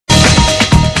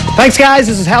Thanks, guys.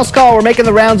 This is House Call. We're making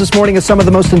the rounds this morning of some of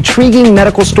the most intriguing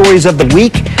medical stories of the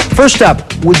week. First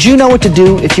up, would you know what to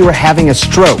do if you were having a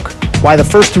stroke? Why the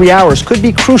first 3 hours could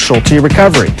be crucial to your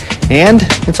recovery. And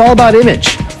it's all about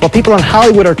image, what people in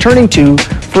Hollywood are turning to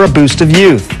for a boost of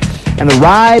youth. And the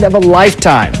ride of a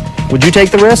lifetime. Would you take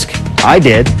the risk? I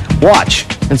did. Watch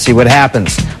and see what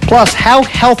happens. Plus, how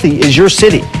healthy is your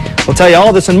city? We'll tell you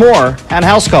all this and more on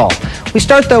House Call. We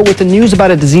start, though, with the news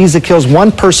about a disease that kills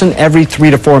one person every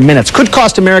 3 to 4 minutes. Could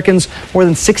cost Americans more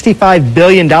than $65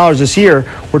 billion this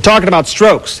year. We're talking about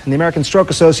strokes. And the American Stroke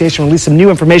Association released some new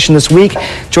information this week.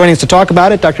 Joining us to talk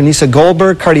about it, Dr. Nieca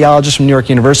Goldberg, cardiologist from New York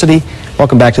University.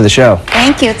 Welcome back to the show.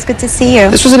 Thank you. It's good to see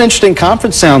you. This was an interesting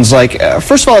conference, sounds like.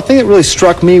 First of all, the thing that really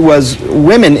struck me was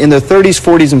women in their 30s,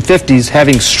 40s, and 50s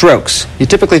having strokes. You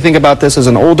typically think about this as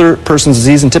an older person's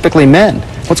disease, and typically men.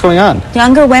 What's going on?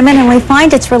 Younger women, and we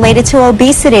find it's related to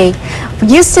obesity. We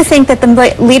used to think that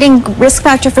the leading risk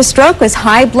factor for stroke was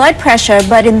high blood pressure,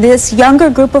 but in this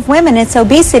younger group of women, it's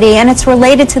obesity, and it's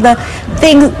related to the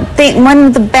one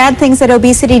of the bad things that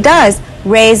obesity does,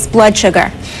 raise blood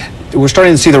sugar. We're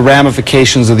starting to see the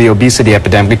ramifications of the obesity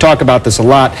epidemic. We talk about this a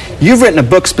lot. You've written a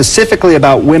book specifically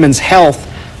about women's health.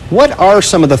 What are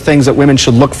some of the things that women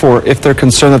should look for if they're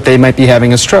concerned that they might be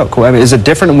having a stroke? Is it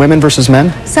different in women versus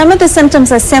men? Some of the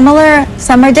symptoms are similar,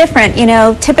 some are different. You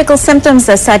know, typical symptoms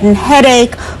are sudden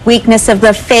headache, weakness of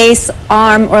the face,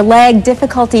 arm, or leg,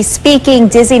 difficulty speaking,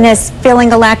 dizziness,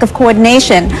 feeling a lack of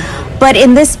coordination. But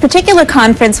in this particular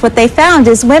conference, what they found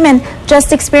is women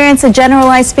just experience a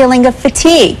generalized feeling of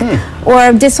fatigue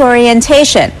or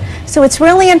disorientation. So it's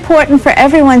really important for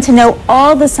everyone to know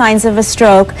all the signs of a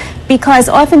stroke, because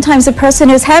oftentimes a person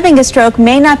who's having a stroke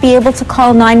may not be able to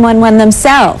call 911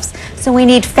 themselves. So we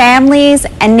need families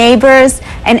and neighbors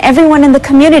and everyone in the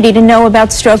community to know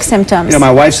about stroke symptoms. You know,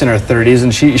 my wife's in her 30s,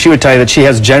 and she would tell you that she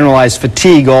has generalized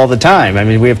fatigue all the time. I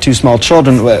mean, we have 2 small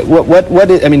children.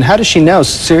 I mean, how does she know,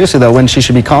 seriously, though, when she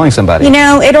should be calling somebody? You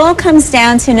know, it all comes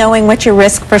down to knowing what your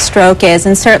risk for stroke is,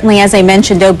 and certainly, as I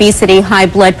mentioned, obesity, high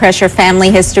blood pressure,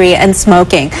 family history, and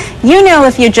smoking. You know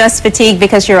if you're just fatigued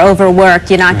because you're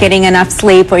overworked, you're not getting enough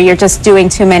sleep, or you're just doing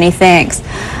too many things.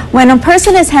 When a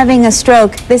person is having a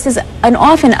stroke, this is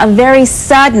often a very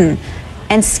sudden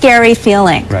and scary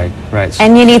feeling. Right.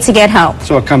 And you need to get help.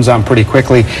 So it comes on pretty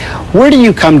quickly. Where do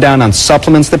you come down on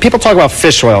supplements? The people talk about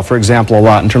fish oil, for example, a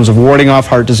lot in terms of warding off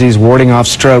heart disease, warding off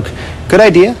stroke. Good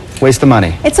idea? Waste of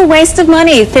money. It's a waste of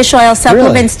money. Fish oil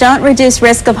supplements don't reduce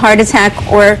risk of heart attack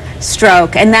or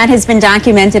stroke, and that has been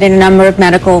documented in a number of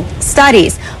medical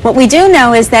studies. What we do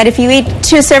know is that if you eat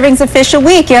 2 servings of fish a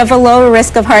week, you have a lower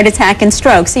risk of heart attack and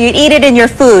stroke. So you eat it in your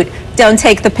food. Don't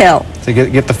take the pill. To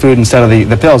get the food instead of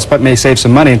the pills, but may save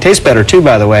some money and taste better too,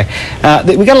 by the way.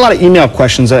 We got a lot of email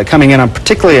questions coming in on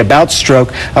particularly about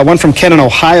stroke. One from Ken in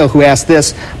Ohio who asked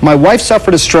this: my wife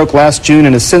suffered a stroke last June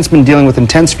and has since been dealing with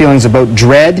intense feelings about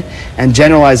dread and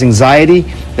generalized anxiety.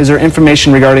 Is there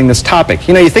information regarding this topic?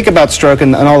 You know, you think about stroke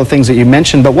and all the things that you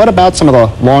mentioned, but what about some of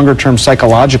the longer-term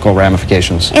psychological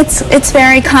ramifications? It's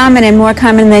very common, and more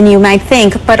common than you might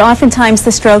think, but oftentimes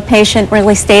the stroke patient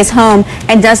really stays home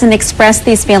and doesn't express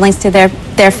these feelings to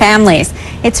their families.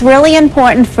 It's really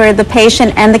important for the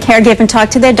patient and the caregiver to talk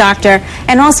to their doctor,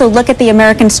 and also look at the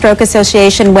American Stroke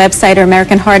Association website or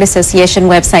American Heart Association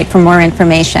website for more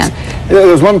information.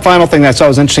 There's one final thing that I thought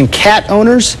was interesting. Cat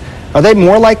owners, are they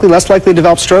more likely, less likely to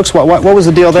develop strokes? What was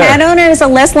the deal there? Cat owners are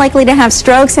less likely to have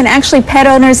strokes, and actually pet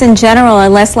owners in general are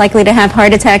less likely to have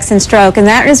heart attacks and stroke, and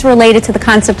that is related to the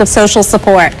concept of social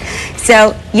support.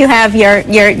 So you have your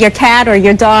cat or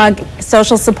your dog,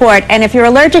 social support, and if you're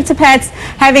allergic to pets,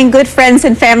 having good friends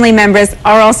and family members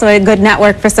are also a good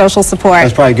network for social support.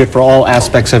 That's probably good for all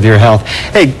aspects of your health.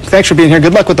 Hey, thanks for being here.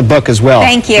 Good luck with the book as well.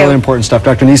 Thank you. Really important stuff.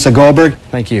 Dr. Nieca Goldberg,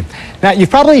 thank you. Now, you've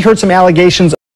probably heard some allegations